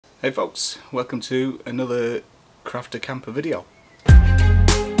Hey folks, welcome to another Crafter camper video.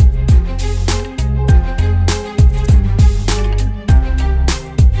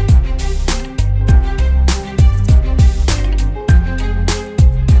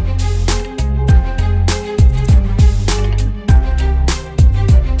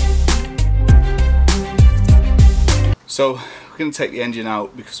 So we're going to take the engine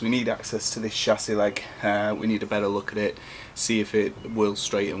out because we need access to this chassis leg. We need a better look at it, see if it will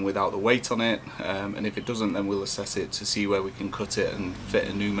straighten without the weight on it, and if it doesn't, then we'll assess it to see where we can cut it and fit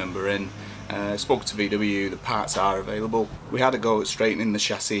a new member in. Spoke to VW, the parts are available. We had a go at straightening the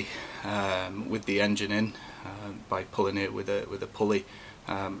chassis with the engine in by pulling it with a pulley.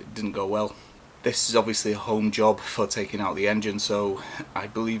 It didn't go well. This is obviously a home job for taking out the engine, so I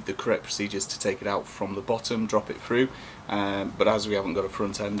believe the correct procedure is to take it out from the bottom, drop it through, but as we haven't got a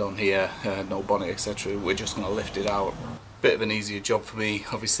front end on here, no bonnet etc, we're just going to lift it out. Bit of an easier job for me.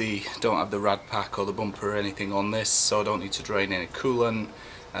 Obviously don't have the rad pack or the bumper or anything on this, so I don't need to drain any coolant.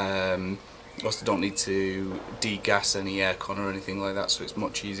 Also don't need to degas any aircon or anything like that, so it's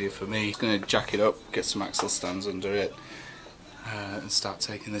much easier for me. Just going to jack it up, get some axle stands under it, and start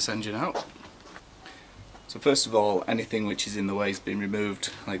taking this engine out. So first of all, anything which is in the way has been removed,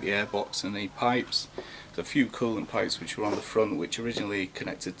 like the airbox and the pipes. There's a few coolant pipes which were on the front, which originally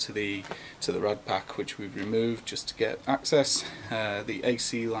connected to the rad pack, which we've removed just to get access. The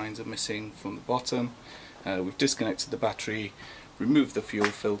AC lines are missing from the bottom. We've disconnected the battery, removed the fuel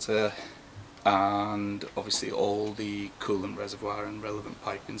filter, and obviously all the coolant reservoir and relevant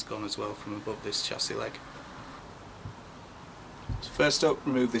piping's gone as well from above this chassis leg. So first up,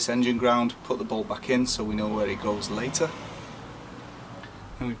 remove this engine ground, put the bolt back in so we know where it goes later.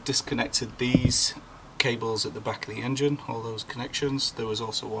 And we've disconnected these cables at the back of the engine, all those connections. There was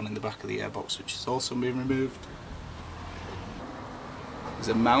also one in the back of the airbox which has also been removed. There's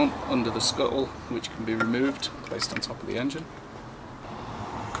a mount under the scuttle which can be removed, placed on top of the engine.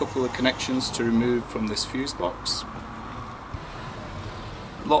 A couple of connections to remove from this fuse box.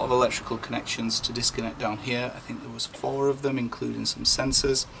 A lot of electrical connections to disconnect down here. I think there was 4 of them, including some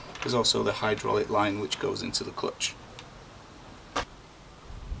sensors. There's also the hydraulic line which goes into the clutch.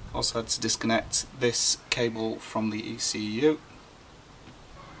 Also had to disconnect this cable from the ECU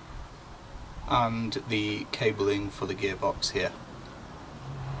and the cabling for the gearbox here.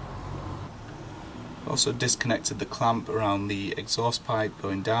 Also disconnected the clamp around the exhaust pipe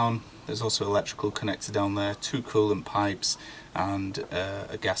going down. There's also electrical connector down there, 2 coolant pipes and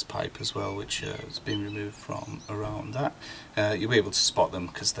a gas pipe as well, which has been removed from around that. You'll be able to spot them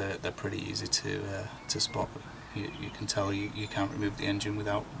because they're pretty easy to spot. You can tell you can't remove the engine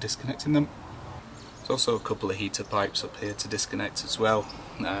without disconnecting them. There's also a couple of heater pipes up here to disconnect as well,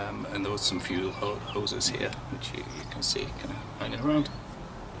 and there was some fuel hoses here which you can see kind of hanging around.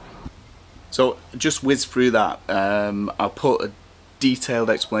 So just whiz through that. I'll put a detailed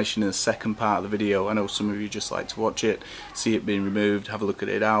explanation in the second part of the video. I know some of you just like to watch it, see it being removed, have a look at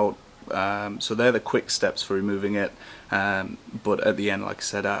it out. So they're the quick steps for removing it, but at the end, like I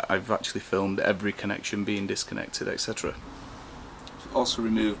said, I've actually filmed every connection being disconnected, etc. I've also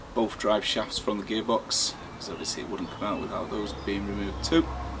removed both drive shafts from the gearbox, because obviously it wouldn't come out without those being removed too.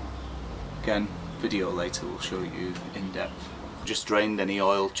 Again, video later will show you in depth. Just drained any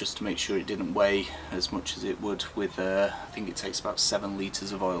oil just to make sure it didn't weigh as much as it would with I think it takes about 7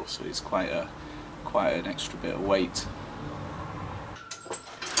 litres of oil, so it's quite an extra bit of weight.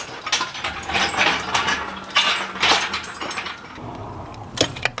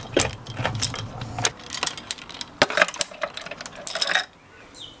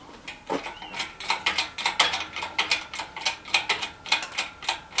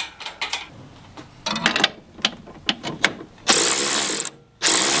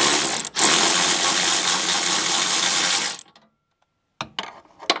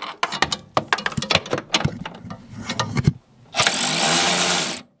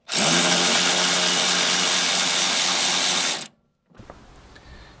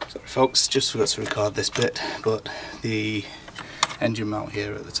 Sorry folks, just forgot to record this bit, but the engine mount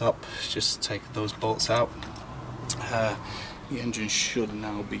here at the top, just take those bolts out. The engine should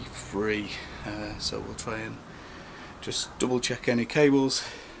now be free, so we'll try and just double check any cables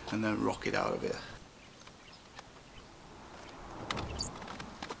and then rock it out of here.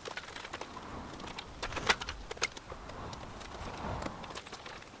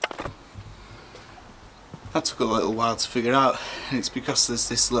 That took a little while to figure out, and it's because there's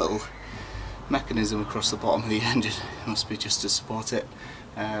this little mechanism across the bottom of the engine. It must be just to support it.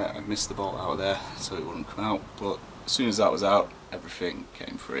 I missed the bolt out of there so it wouldn't come out, but as soon as that was out, everything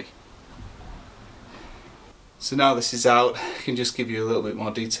came free. So now this is out, I can just give you a little bit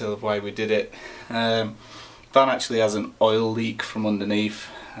more detail of why we did it. Van actually has an oil leak from underneath.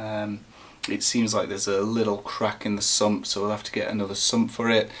 It seems like there's a little crack in the sump, so we'll have to get another sump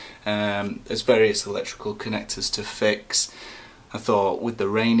for it. There's various electrical connectors to fix. I thought with the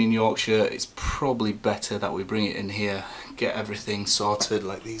rain in Yorkshire, it's probably better that we bring it in here, get everything sorted,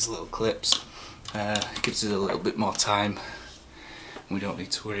 like these little clips. It gives us a little bit more time. We don't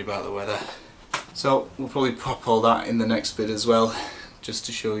need to worry about the weather. So we'll probably pop all that in the next bit as well, just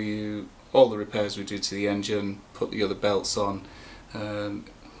to show you all the repairs we do to the engine, put the other belts on.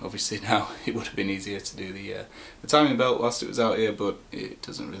 Obviously now it would have been easier to do the timing belt whilst it was out here, but it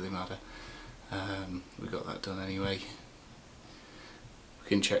doesn't really matter. We got that done anyway. We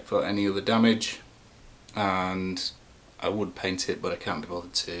can check for any other damage, and I would paint it, but I can't be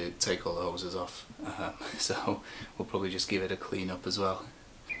bothered to take all the hoses off, so we'll probably just give it a clean up as well.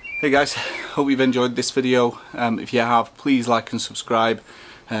 Hey guys, hope you've enjoyed this video. If you have, please like and subscribe.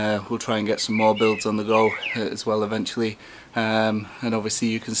 We'll try and get some more builds on the go as well eventually. And obviously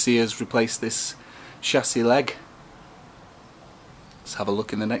you can see us replace this chassis leg. Let's have a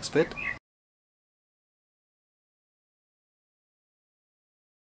look in the next bit.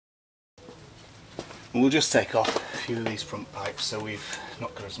 We'll just take off a few of these front pipes so we've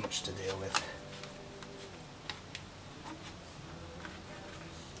not got as much to deal with.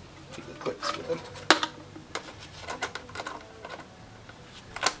 Keep the clips with them.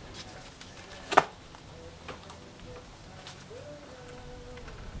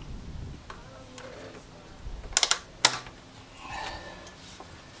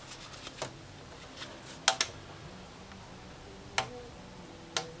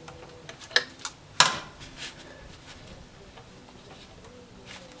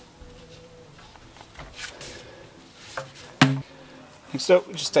 So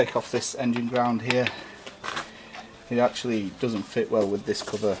we'll just take off this engine ground here. It actually doesn't fit well with this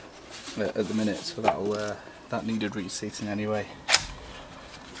cover at the minute, so that needed reseating anyway.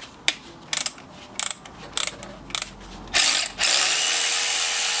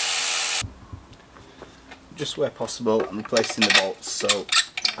 Just where possible, I'm replacing the bolts so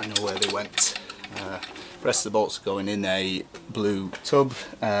I know where they went. The rest of the bolts are going in a blue tub,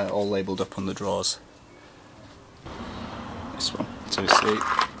 all labelled up on the drawers. This one. So you see,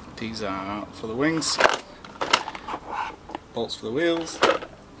 these are for the wings, bolts for the wheels, and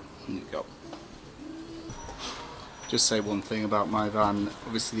there you go. Just say one thing about my van,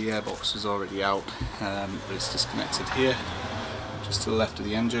 obviously the airbox is already out, but it's disconnected here, just to the left of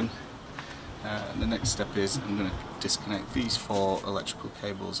the engine. And the next step is I'm going to disconnect these 4 electrical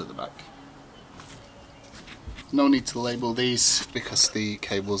cables at the back. No need to label these because the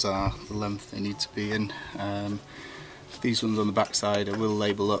cables are the length they need to be in. These ones on the back side I will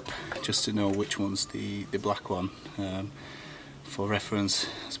label up just to know which one's the black one. For reference,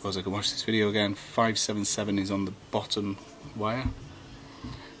 I suppose I can watch this video again. 577 is on the bottom wire,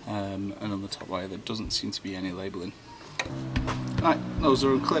 and on the top wire there doesn't seem to be any labelling. Right, those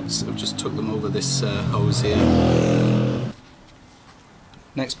are unclipped. I've just took them over this hose here.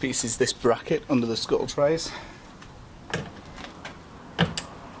 Next piece is this bracket under the scuttle trays.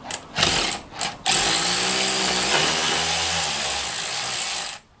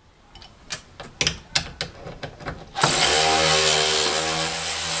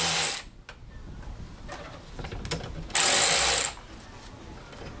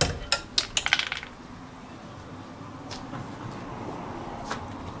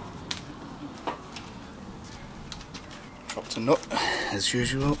 Dropped a nut as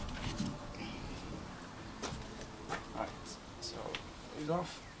usual. Right, so these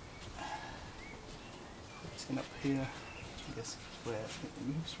off. It's up here. I guess where it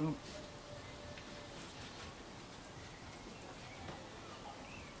moves from.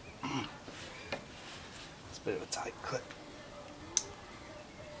 It's a bit of a tight clip.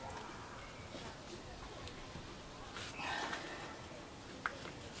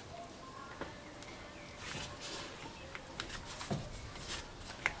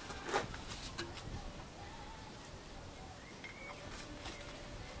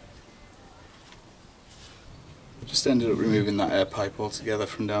 Just ended up removing that air pipe altogether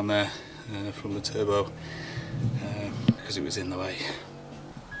from down there, from the turbo, because it was in the way.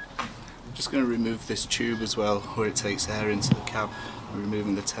 I'm just going to remove this tube as well, where it takes air into the cab. I'm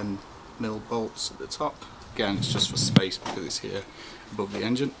removing the 10mm bolts at the top. Again, it's just for space because it's here above the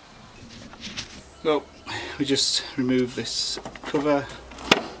engine. So we just remove this cover.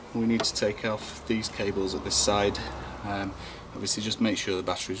 We need to take off these cables at this side. Obviously just make sure the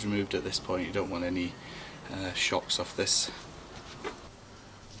battery is removed at this point. You don't want any shocks off this.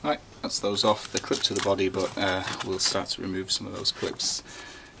 Right, that's those off. They're clipped to the body, but we'll start to remove some of those clips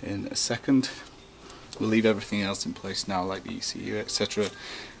in a second. We'll leave everything else in place now, like the ECU, etc.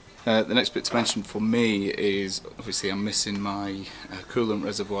 The next bit to mention for me is, obviously I'm missing my coolant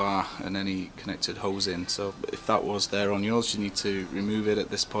reservoir and any connected hosing, so if that was there on yours, you need to remove it at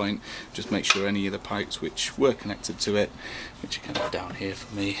this point. Just make sure any of the pipes which were connected to it, which are kind of down here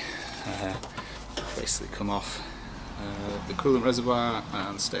for me, basically come off the coolant reservoir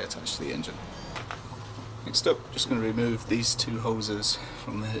and stay attached to the engine. Next up, just going to remove these two hoses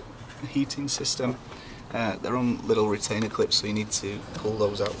from the heating system. They're on little retainer clips, so you need to pull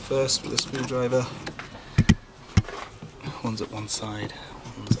those out first with a screwdriver. One's at one side,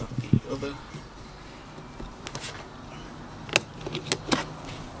 one's at the other.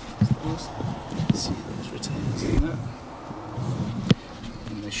 See those retainers in there,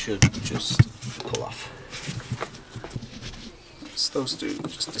 and they should just pull off. So those two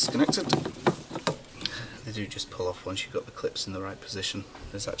just disconnected. They do just pull off once you've got the clips in the right position.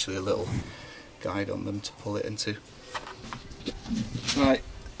 There's actually a little guide on them to pull it into. Right,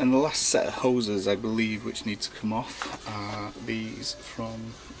 and the last set of hoses I believe which need to come off are these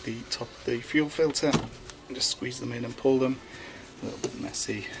from the top of the fuel filter. Just squeeze them in and pull them. A little bit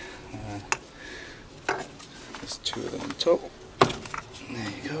messy. There's two of them on top. There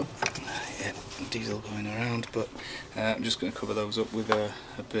you go. Yeah, diesel going around, but I'm just going to cover those up with a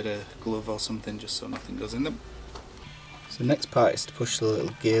bit of glove or something, just so nothing goes in them. So the next part is to push the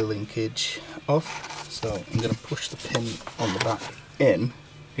little gear linkage off. So I'm going to push the pin on the back in,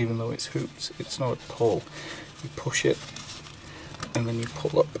 even though it's hooped. It's not a pull. You push it and then you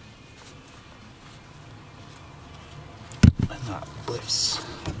pull up, and that lifts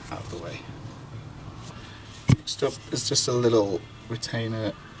out of the way. Next up is just a little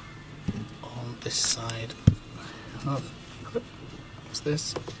retainer on this side of the clip. What's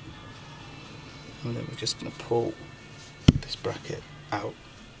this? And then we're just going to pull this bracket out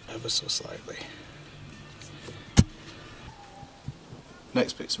ever so slightly.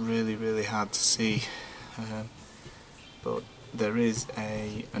 Next bit's really hard to see, but there is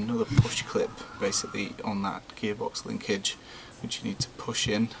another push clip basically on that gearbox linkage which you need to push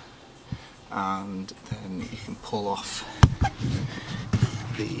in, and then you can pull off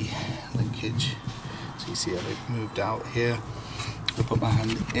the linkage. So you see how they've moved out here. I put my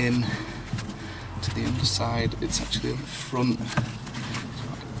hand in to the underside, it's actually on the front. It's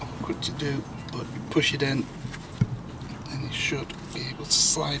quite awkward to do, but you push it in and you should be able to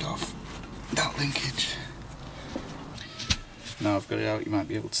slide off that linkage. Now I've got it out, you might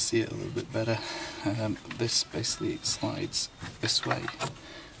be able to see it a little bit better. This basically slides this way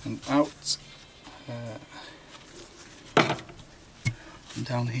and out. And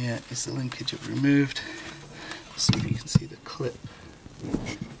down here is the linkage I've removed. See if you can see the clip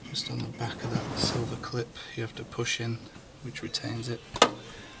just on the back of that silver clip. You have to push in, which retains it.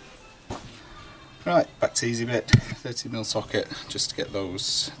 Right, back to the easy bit. 30mm socket just to get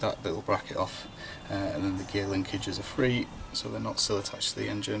that little bracket off, and then the gear linkages are free, so they're not still attached to the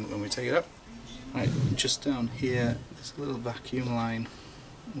engine when we take it up. Right, just down here there's a little vacuum line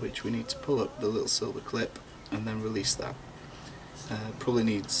which we need to pull up the little silver clip and then release that. Probably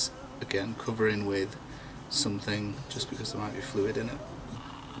needs, again, covering with something just because there might be fluid in it.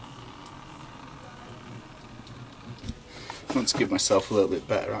 I want to give myself a little bit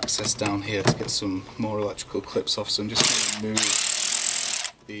better access down here to get some more electrical clips off, so I'm just going to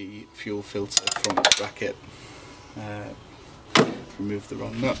remove the fuel filter from the bracket. Remove the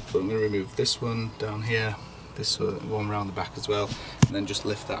wrong nut, but I'm going to remove this one down here, this one around the back as well, and then just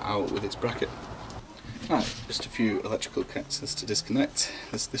lift that out with its bracket. Right, just a few electrical connectors to disconnect.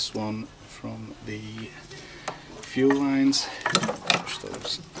 There's this one from the fuel lines. Push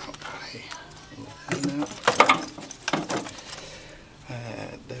those out there now.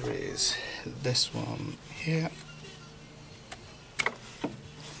 There is this one here.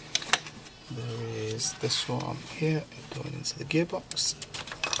 There is this one here going into the gearbox.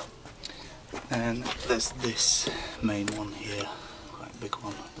 And there's this main one here, quite a big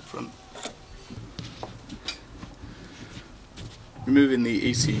one at the front. Removing the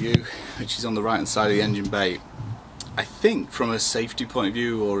ECU, which is on the right hand side of the engine bay. I think from a safety point of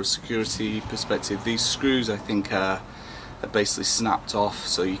view or a security perspective, these screws I think are basically snapped off,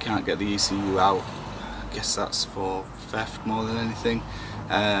 so you can't get the ECU out. I guess that's for theft more than anything.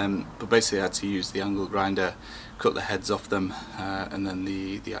 But basically I had to use the angle grinder, cut the heads off them, and then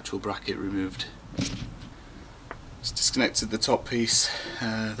the actual bracket removed. Just disconnected the top piece,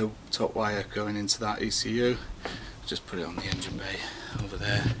 the top wire going into that ECU. Just put it on the engine bay over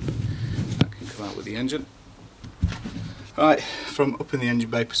there. That can come out with the engine. Right, from up in the engine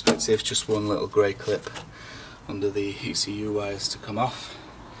bay perspective, just one little grey clip under the ECU wires to come off.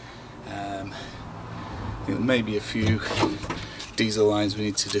 I think there may be a few diesel lines we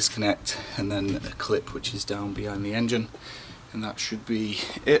need to disconnect, and then a clip which is down behind the engine, and that should be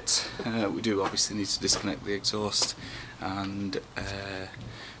it. We do obviously need to disconnect the exhaust and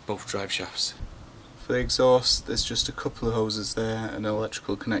both drive shafts. For the exhaust, there's just a couple of hoses there, an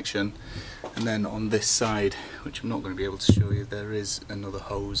electrical connection, and then on this side, which I'm not going to be able to show you, there is another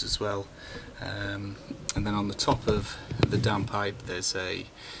hose as well. And then on the top of the down pipe there's a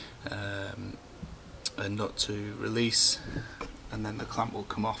nut to release, and then the clamp will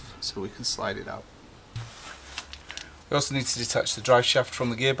come off so we can slide it out. We also need to detach the drive shaft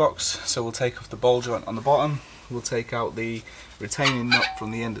from the gearbox, so we'll take off the ball joint on the bottom, we'll take out the retaining nut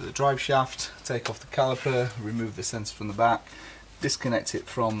from the end of the drive shaft, take off the caliper, remove the sensor from the back, disconnect it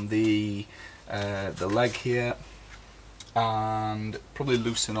from the leg here, and probably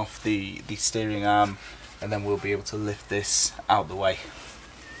loosen off the steering arm, and then we'll be able to lift this out the way.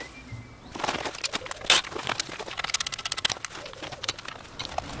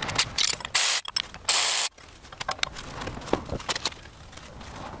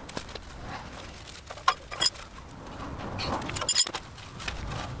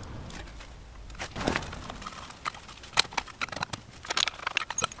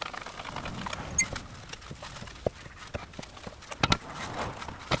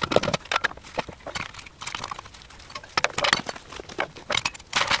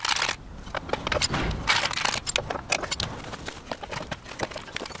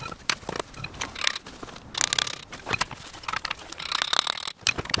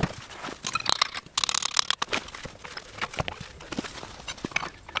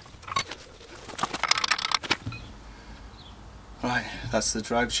 Right, that's the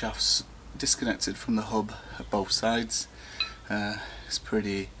drive shafts disconnected from the hub at both sides. It's a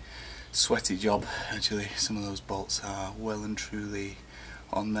pretty sweaty job actually, some of those bolts are well and truly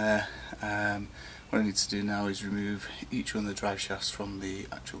on there. What I need to do now is remove each one of the drive shafts from the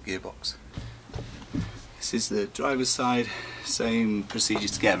actual gearbox. This is the driver's side, same procedure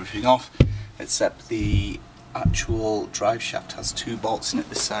to get everything off, except the actual drive shaft has two bolts in it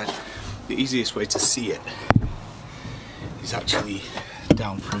this side. The easiest way to see it is actually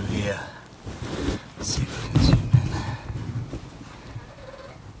down through here. Let's see if I can zoom in.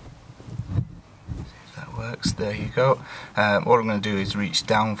 See if that works. There you go. What I'm going to do is reach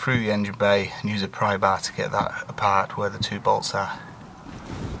down through the engine bay and use a pry bar to get that apart where the two bolts are.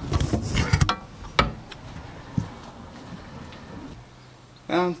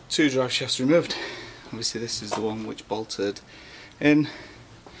 And two drive shafts removed. Obviously this is the one which bolted in.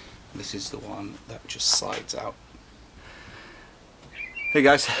 This is the one that just slides out. Hey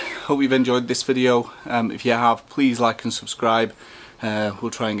guys, hope you've enjoyed this video. If you have, please like and subscribe. We'll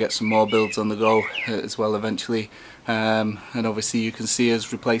try and get some more builds on the go as well eventually. And obviously you can see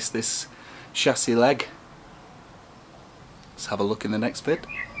us replace this chassis leg. Let's have a look in the next bit.